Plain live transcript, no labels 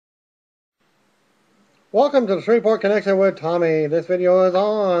Welcome to the Shreveport Connection with Tommy. This video is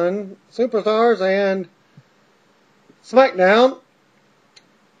on Superstars and SmackDown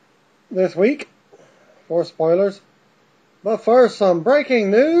this week for spoilers. But first, some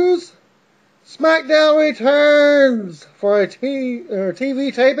breaking news. SmackDown returns for a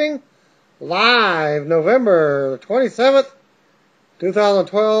TV taping live November 27th,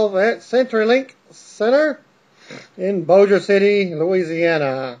 2012 at CenturyLink Center in Bossier City,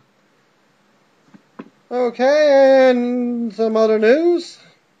 Louisiana. Okay, and some other news.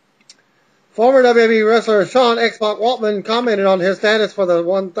 Former WWE wrestler Sean X-Pac Waltman commented on his status for the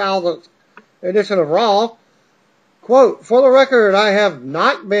 1000th edition of Raw. Quote, "For the record, I have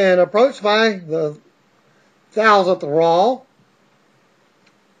not been approached by the 1000th Raw,"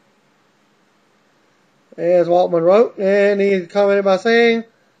 as Waltman wrote, and he commented by saying,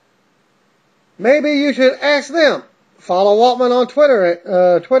 "Maybe you should ask them." Follow Waltman on Twitter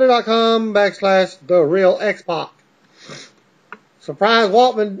at twitter.com/TheRealXpac. Surprise,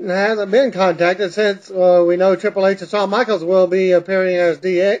 Waltman hasn't been contacted since we know Triple H and Shawn Michaels will be appearing as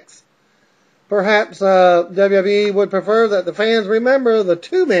DX. Perhaps WWE would prefer that the fans remember the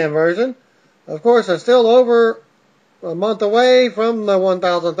two-man version. Of course, they're still over a month away from the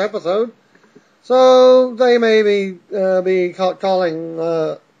 1000th episode, so they may be calling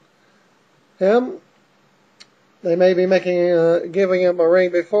him. They may be giving him a ring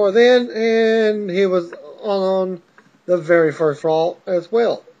before then, and he was on the very first Raw as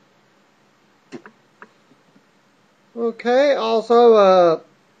well. Okay, also,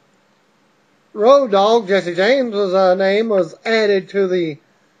 Road Dogg Jesse James' name was added to the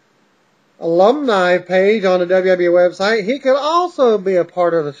alumni page on the WWE website. He could also be a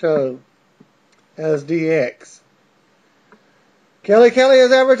part of the show as DX. Kelly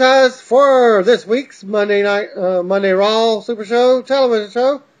is advertised for this week's Monday Raw Super Show television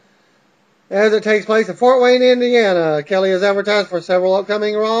show as it takes place in Fort Wayne, Indiana. Kelly is advertised for several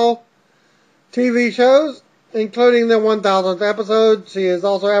upcoming Raw TV shows, including the 1000th episode. She is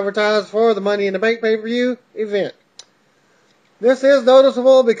also advertised for the Money in the Bank pay-per-view event. This is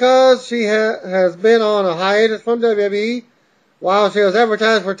noticeable because she has been on a hiatus from WWE while she was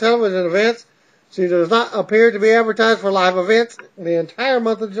advertised for television events. She does not appear to be advertised for live events the entire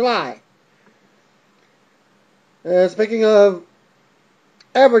month of July. Speaking of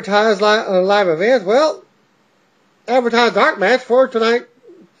advertised live events, well, advertised dark match for tonight's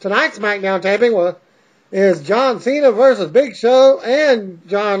SmackDown taping is John Cena versus Big Show and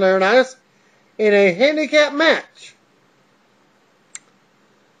John Laurinaitis in a handicap match.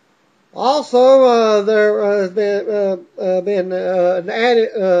 Also, there has been an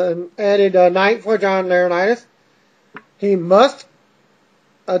added night for John Laurinaitis. He must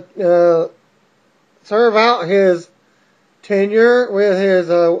serve out his tenure with his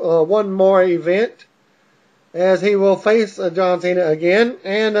one more event, as he will face John Cena again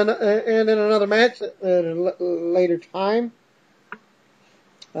and in another match at a later time.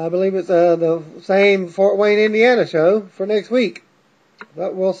 I believe it's the same Fort Wayne, Indiana show for next week.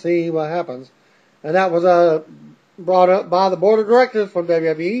 But we'll see what happens. And that was brought up by the board of directors from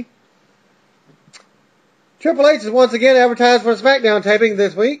WWE. Triple H is once again advertised for SmackDown taping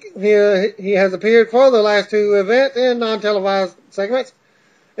this week. He has appeared for the last two events in non-televised segments,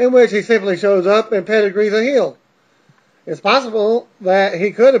 in which he simply shows up and pedigrees a heel. It's possible that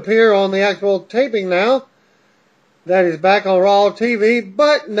he could appear on the actual taping now that he's back on Raw TV,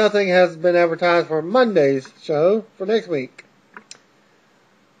 but nothing has been advertised for Monday's show for next week.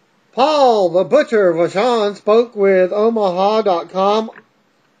 Paul the Butcher Vachon spoke with Omaha.com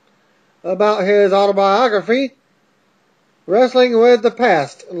about his autobiography, Wrestling with the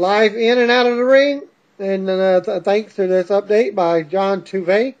Past, Life in and Out of the Ring, and thanks to this update by John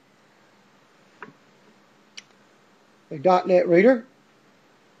Tuve, a .net reader.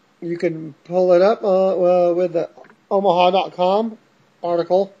 You can pull it up with the Omaha.com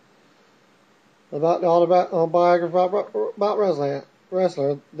article about the autobiography about wrestling.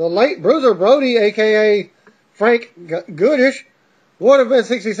 Wrestler. The late Bruiser Brody, a.k.a. Frank Goodish, would have been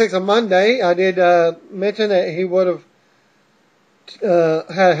 66 on Monday. I did mention that he would have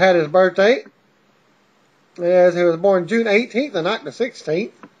had his birthday, as he was born June 18th and not the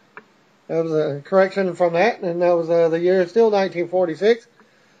 16th. That was a correction from that, and that was the year still 1946.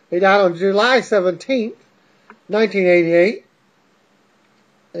 He died on July 17th, 1988,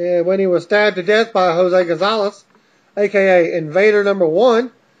 when he was stabbed to death by Jose Gonzalez, a.k.a. Invader number 1,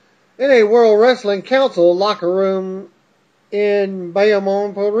 in a World Wrestling Council locker room in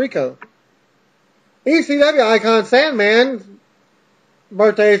Bayamon, Puerto Rico. ECW icon Sandman's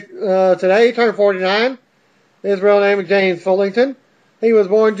birthday today, turned 49. His real name is James Fullington. He was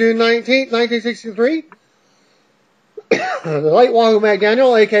born June 19th, 1963. The late Wahoo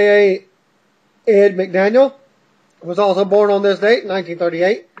McDaniel, a.k.a. Ed McDaniel, was also born on this date in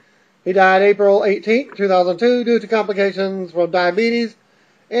 1938. He died April 18, 2002 due to complications from diabetes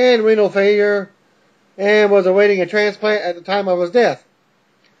and renal failure and was awaiting a transplant at the time of his death.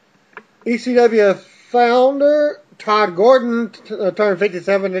 ECW founder Todd Gordon turned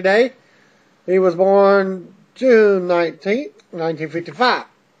 57 today. He was born June 19, 1955.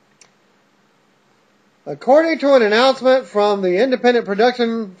 According to an announcement from the Independent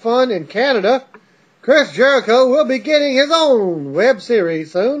Production Fund in Canada, Chris Jericho will be getting his own web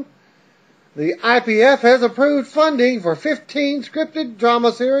series soon. The IPF has approved funding for 15 scripted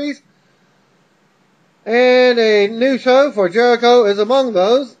drama series, and a new show for Jericho is among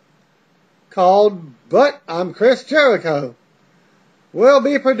those, called But I'm Chris Jericho. Will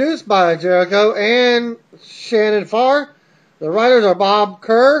be produced by Jericho and Shannon Farr. The writers are Bob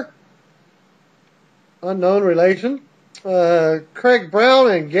Kerr, unknown relation, Craig Brown,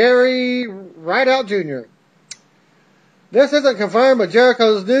 and Gary Rideout Jr. This isn't confirmed, but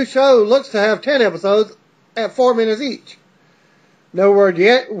Jericho's new show looks to have 10 episodes at 4 minutes each. No word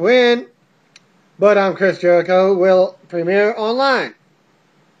yet when But I'm Chris Jericho will premiere online.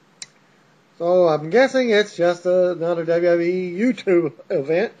 So I'm guessing it's just another WWE YouTube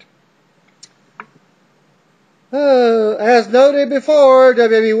event. As noted before,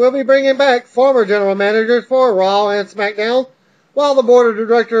 WWE will be bringing back former general managers for Raw and SmackDown, while the board of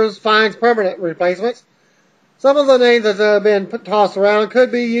directors finds permanent replacements. Some of the names that have been tossed around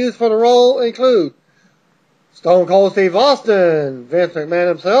could be used for the role include Stone Cold Steve Austin, Vince McMahon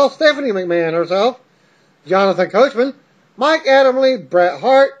himself, Stephanie McMahon herself, Jonathan Coachman, Mike Adamle, Bret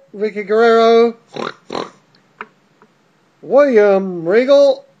Hart, Vicky Guerrero, William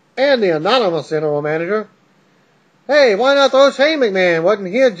Regal, and the anonymous general manager. Hey, why not throw Shane McMahon? Wasn't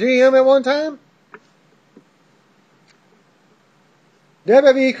he a GM at one time?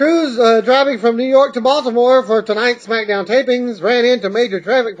 WWE crews driving from New York to Baltimore for tonight's SmackDown tapings ran into major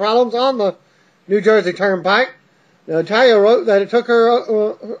traffic problems on the New Jersey Turnpike. Natalia wrote that it took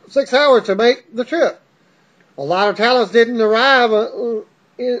her 6 hours to make the trip. A lot of talents didn't arrive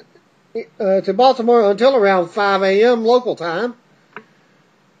to Baltimore until around 5 a.m. local time.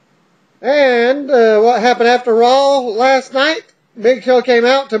 And what happened after Raw last night? Big Show came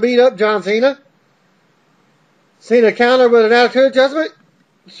out to beat up John Cena. Cena countered with an attitude adjustment.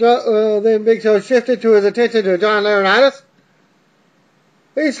 Then Big Show shifted to his attention to John Laurinaitis.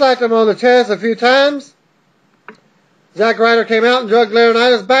 He slapped him on the chest a few times. Zack Ryder came out and dragged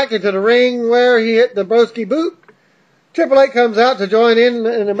Laurinaitis back into the ring where he hit the broski boot. Triple H comes out to join in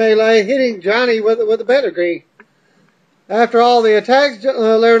the melee, hitting Johnny with a pedigree. After all the attacks,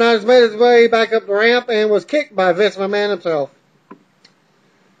 Laurinaitis made his way back up the ramp and was kicked by Vince McMahon himself.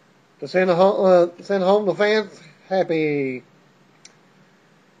 To send home the fans happy.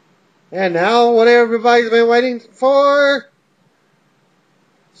 And now, what everybody's been waiting for,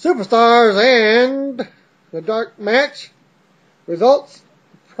 Superstars and the Dark Match results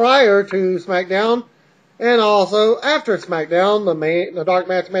prior to SmackDown and also after SmackDown, the Dark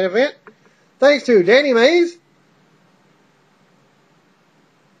Match main event. Thanks to Danny Mays.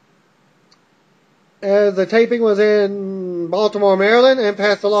 As the taping was in Baltimore, Maryland, and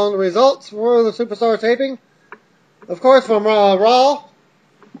passed along the results for the Superstar taping. Of course, from Raw,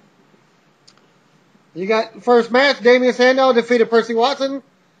 you got first match, Damian Sandow defeated Percy Watson.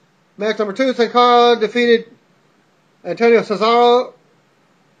 Match number 2, Sin Cara defeated Antonio Cesaro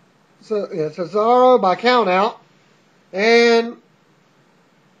by count out. And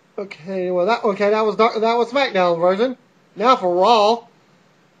that was SmackDown version. Now for Raw.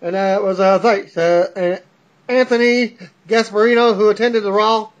 And it was Anthony Gasparino, who attended the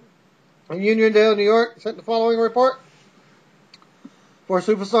Raw in Uniondale, New York, sent the following report. For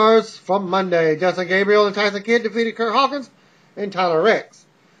Superstars from Monday, Justin Gabriel and Tyson Kidd defeated Kurt Hawkins and Tyler Rex.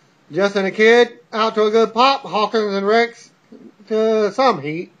 Justin and Kidd out to a good pop, Hawkins and Rex to some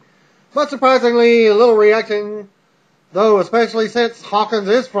heat. But surprisingly, a little reaction, though, especially since Hawkins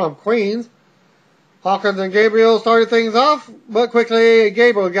is from Queens. Hawkins and Gabriel started things off, but quickly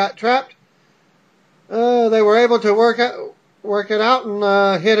Gabriel got trapped. They were able to work it out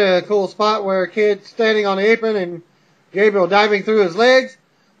and hit a cool spot where Kidd standing on the apron and Gabriel diving through his legs.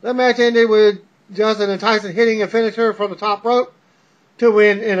 The match ended with Justin and Tyson hitting a finisher from the top rope to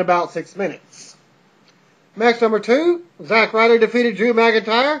win in about 6 minutes. Match number 2, Zack Ryder defeated Drew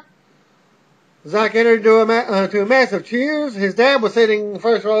McIntyre. Zack entered to a massive cheers. His dad was sitting in the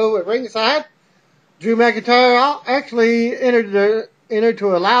first row at ringside. Drew McIntyre actually entered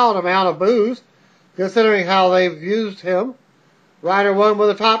to a loud amount of boos, considering how they've used him. Ryder won with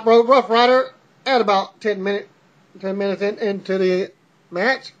a top rope Rough Rider at about 10 minutes 10 minutes into the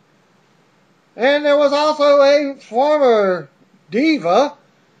match. And there was also a former diva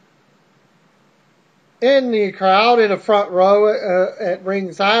in the crowd in the front row at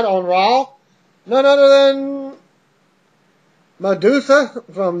ringside on Raw. None other than Medusa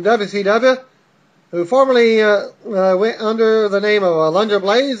from WCW, who formerly went under the name of Alundra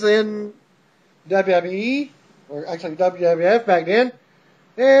Blaze in WWE, or actually WWF back then.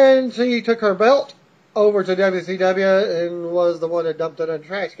 And she took her belt over to WCW and was the one that dumped it in a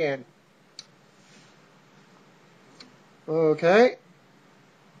trash can. Okay.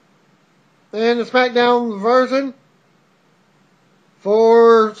 And the SmackDown version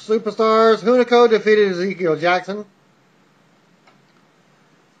for Superstars, Hunico defeated Ezekiel Jackson.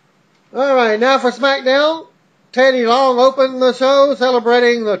 Alright, now for SmackDown. Teddy Long opened the show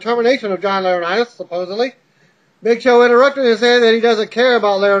celebrating the termination of John Laurinaitis, supposedly. Big Show interrupted and said that he doesn't care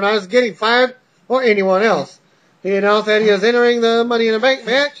about Laurinaitis getting fired or anyone else. He announced that he is entering the Money in the Bank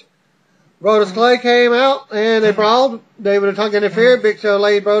match. Brodus Clay came out and they brawled. David Otunga interfered. Big Show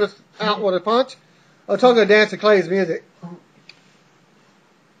laid Brodus out with a punch. Otunga danced to Clay's music.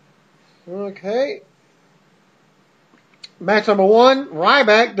 Okay. Match number 1,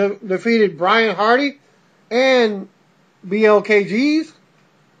 Ryback defeated Brian Hardy and BLKGs,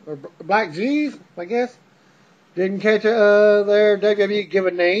 or Black G's, I guess. Didn't catch their WWE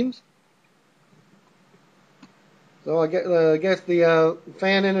given names. So I guess the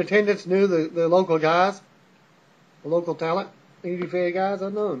fan in attendance knew the local guys, the local talent, Easy Fed guys,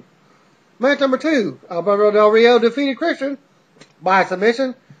 unknown. Match number 2, Alberto Del Rio defeated Christian by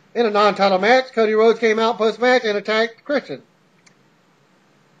submission in a non-title match. Cody Rhodes came out post-match and attacked Christian.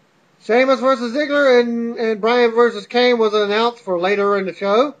 Sheamus versus Ziggler and Bryan versus Kane was announced for later in the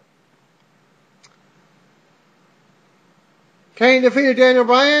show. Kane defeated Daniel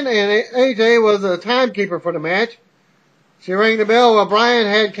Bryan and AJ was the timekeeper for the match. She rang the bell while Bryan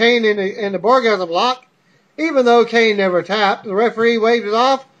had Kane in the Borgasm lock. Even though Kane never tapped, the referee waved it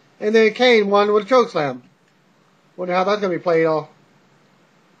off and then Kane won with a chokeslam. Wonder how that's going to be played off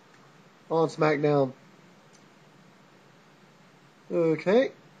on SmackDown.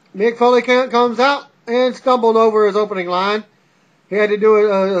 Okay. Mick Foley comes out and stumbled over his opening line. He had to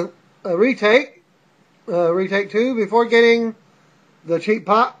do a retake 2 before getting the cheap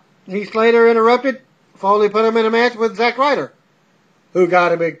pop. Heath Slater interrupted. Foley put him in a match with Zack Ryder, who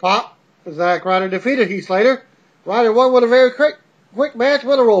got a big pop. Zack Ryder defeated Heath Slater. Ryder won with a very quick match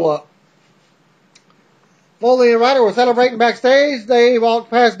with a roll-up. Foley and Ryder were celebrating backstage. They walked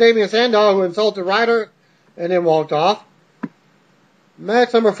past Damien Sandow, who insulted Ryder, and then walked off.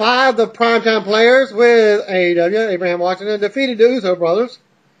 Match number 5, the Primetime Players with AEW, Abraham Washington, defeated the Uso Brothers.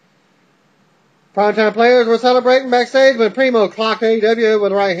 Primetime Players were celebrating backstage when Primo clocked AEW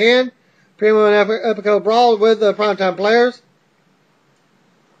with the right hand. Primo and Epico brawled with the Primetime Players.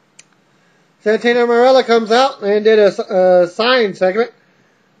 Santino Marella comes out and did a sign segment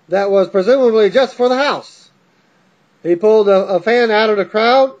that was presumably just for the house. He pulled a fan out of the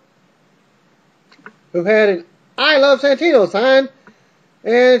crowd who had an I Love Santino sign,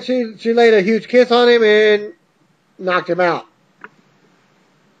 and she laid a huge kiss on him and knocked him out.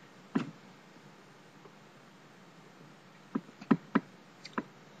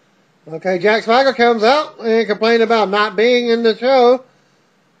 Okay, Jack Swagger comes out and complained about not being in the show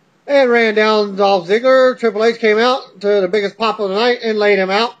and ran down Dolph Ziggler. Triple H came out to the biggest pop of the night and laid him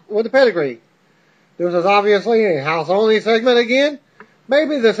out with a pedigree. This is obviously a house-only segment again.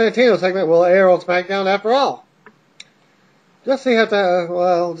 Maybe the Santino segment will air on SmackDown after all. Just see how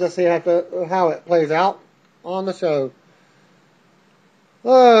it plays out on the show.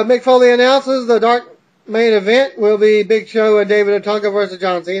 Mick Foley announces the dark main event will be Big Show and David Otunga versus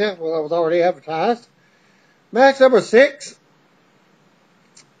John Cena. Well, that was already advertised. Match number 6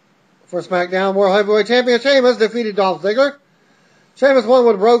 for SmackDown World Heavyweight Champion Sheamus defeated Dolph Ziggler. Sheamus won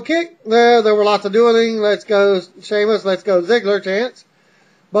with a road kick. There were lots of dueling. Let's go Sheamus, let's go Ziggler chants.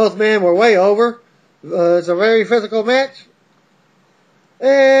 Both men were way over. It's a very physical match.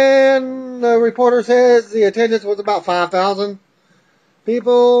 And the reporter says the attendance was about 5,000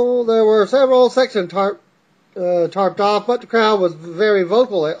 people. There were several sections tarped off, but the crowd was very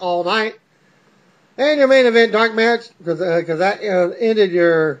vocal all night. And your main event dark match, because that ended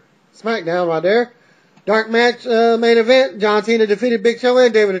your SmackDown right there. Dark match main event, John Cena defeated Big Show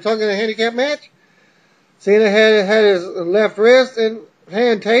and David Otunga in a handicap match. Cena had his left wrist and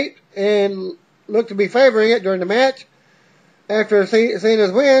hand taped and looked to be favoring it during the match. After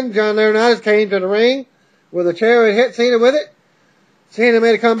Cena's win, John Laurinaitis came to the ring with a chair and hit Cena with it. Cena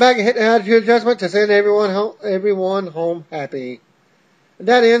made a comeback and hit the attitude adjustment to send everyone home happy. And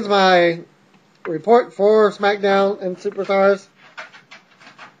that ends my report for SmackDown and Superstars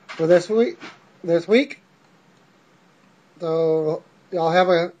for this week. So y'all have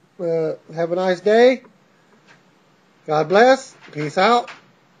a nice day. God bless. Peace out.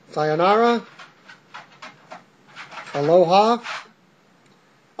 Sayonara. Aloha.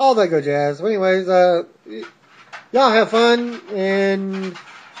 All that good jazz. So anyways, y'all have fun and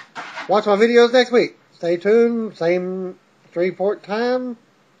watch my videos next week. Stay tuned. Same Shreveport time.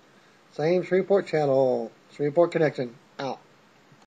 Same Shreveport channel. Shreveport Connection. Out.